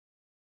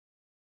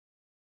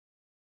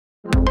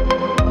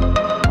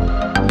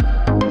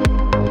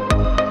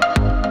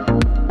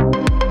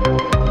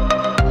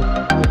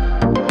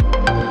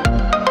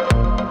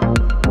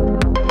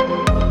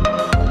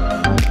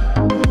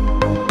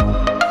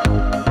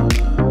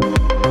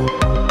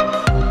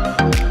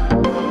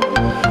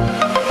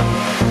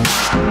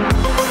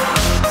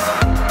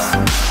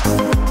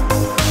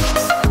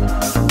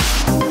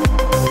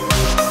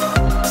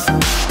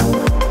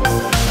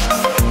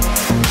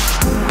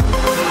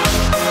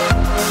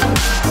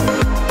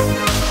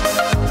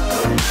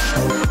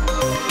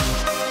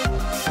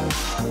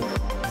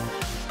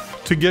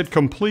To get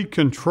complete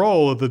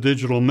control of the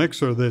digital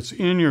mixer that's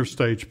in your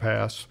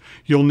STAGEPAS,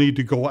 you'll need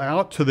to go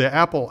out to the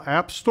Apple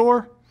App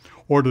Store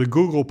or to the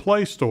Google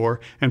Play Store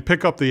and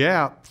pick up the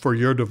app for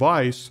your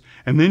device,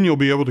 and then you'll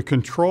be able to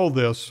control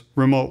this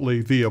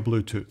remotely via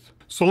Bluetooth.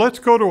 So let's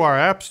go to our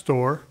App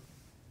Store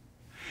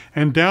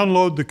and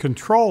download the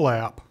control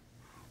app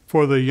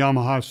for the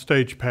Yamaha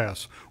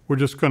STAGEPAS. We're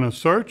just going to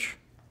search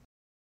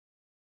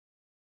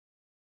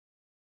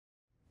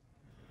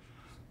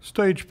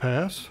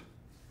STAGEPAS.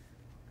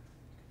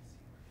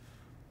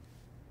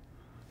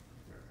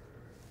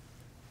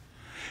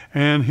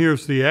 And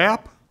here's the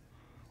app.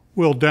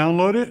 We'll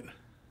download it.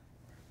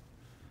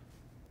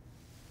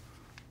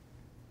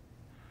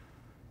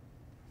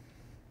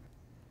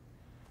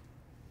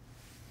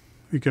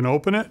 We can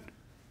open it.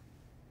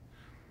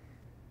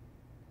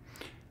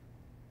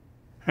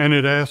 And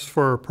it asks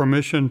for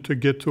permission to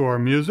get to our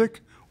music.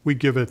 We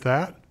give it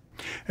that.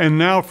 And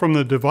now from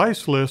the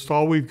device list,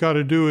 all we've got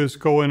to do is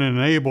go in and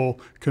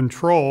enable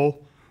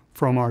control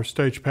from our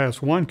STAGEPAS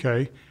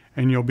 1K,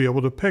 and you'll be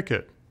able to pick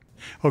it.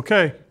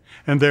 Okay.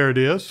 And there it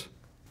is.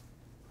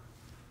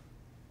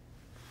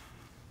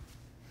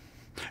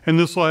 And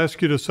this will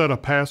ask you to set a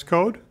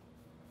passcode.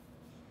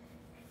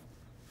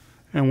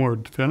 And we're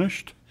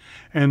finished.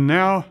 And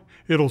now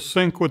it'll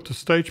sync with the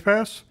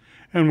STAGEPAS,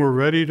 and we're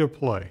ready to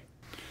play.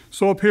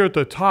 So up here at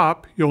the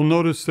top, you'll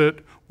notice that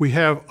we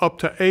have up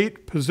to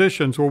 8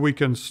 positions where we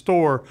can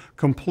store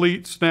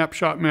complete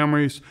snapshot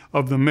memories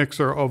of the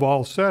mixer of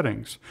all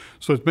settings.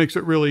 So it makes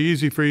it really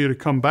easy for you to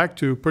come back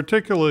to,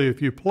 particularly if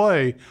you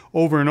play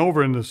over and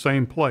over in the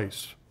same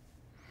place.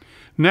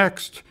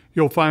 Next,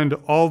 you'll find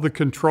all the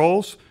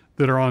controls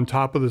that are on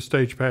top of the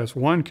STAGEPAS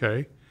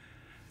 1K.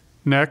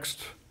 Next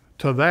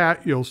to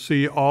that, you'll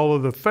see all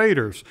of the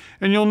faders.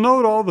 And you'll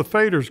note all the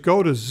faders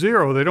go to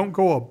 0. They don't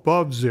go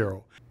above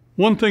 0.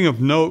 One thing of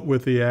note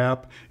with the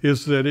app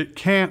is that it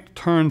can't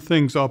turn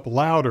things up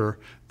louder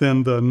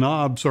than the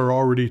knobs are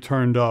already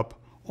turned up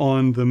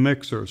on the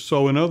mixer.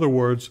 So in other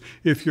words,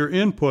 if your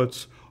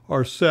inputs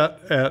are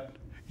set at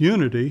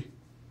unity,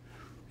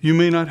 you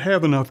may not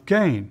have enough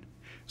gain.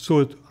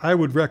 So I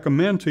would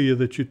recommend to you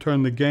that you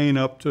turn the gain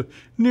up to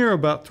near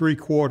about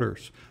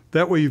 3/4.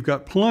 That way you've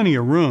got plenty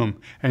of room,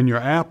 and your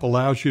app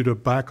allows you to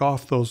back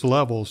off those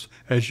levels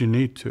as you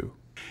need to.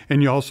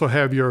 And you also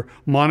have your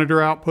monitor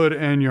output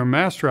and your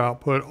master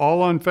output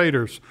all on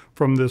faders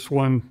from this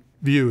one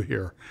view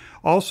here.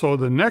 Also,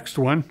 the next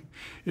one,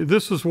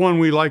 this is one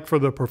we like for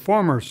the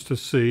performers to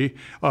see.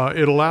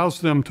 It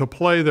allows them to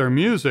play their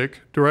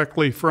music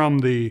directly from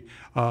the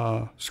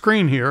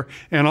screen here,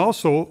 and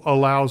also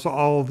allows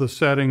all the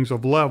settings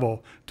of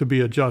level to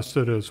be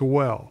adjusted as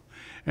well.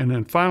 And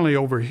then finally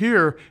over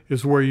here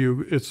is where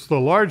it's the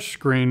large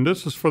screen.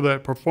 This is for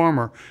that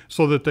performer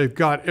so that they've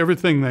got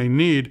everything they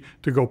need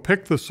to go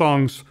pick the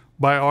songs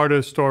by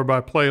artist or by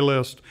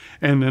playlist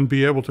and then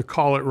be able to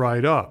call it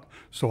right up.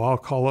 So I'll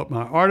call up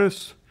my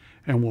artist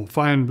and we'll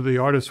find the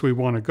artist we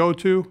want to go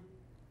to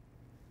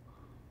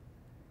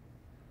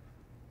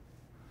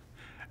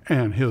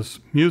and his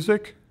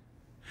music.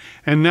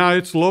 And now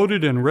it's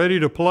loaded and ready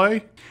to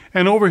play.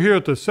 And over here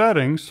at the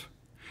settings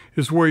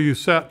is where you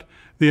set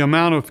the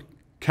amount of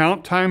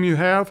count time you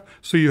have.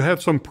 So you have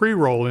some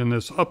pre-roll in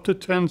this, up to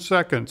 10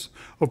 seconds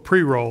of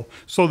pre-roll,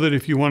 so that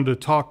if you wanted to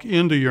talk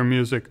into your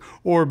music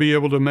or be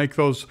able to make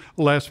those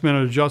last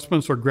minute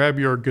adjustments or grab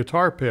your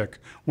guitar pick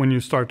when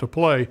you start to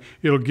play,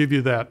 it'll give you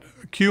that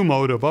cue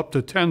mode of up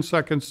to 10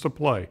 seconds to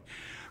play.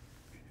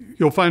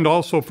 You'll find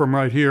also from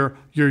right here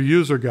your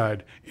user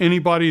guide.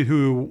 Anybody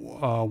who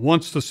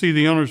wants to see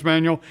the owner's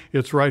manual,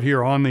 it's right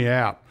here on the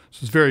app.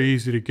 So it's very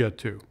easy to get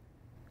to.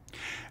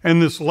 And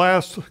this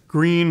last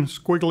green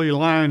squiggly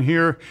line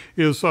here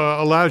is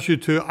allows you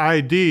to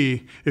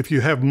ID, if you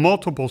have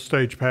multiple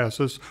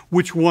STAGEPASes,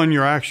 which one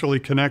you're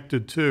actually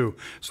connected to.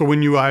 So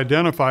when you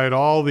identify it,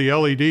 all the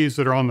LEDs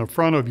that are on the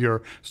front of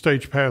your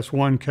STAGEPAS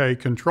 1K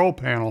control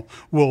panel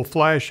will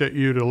flash at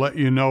you to let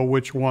you know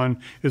which one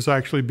is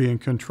actually being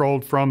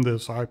controlled from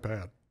this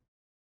iPad.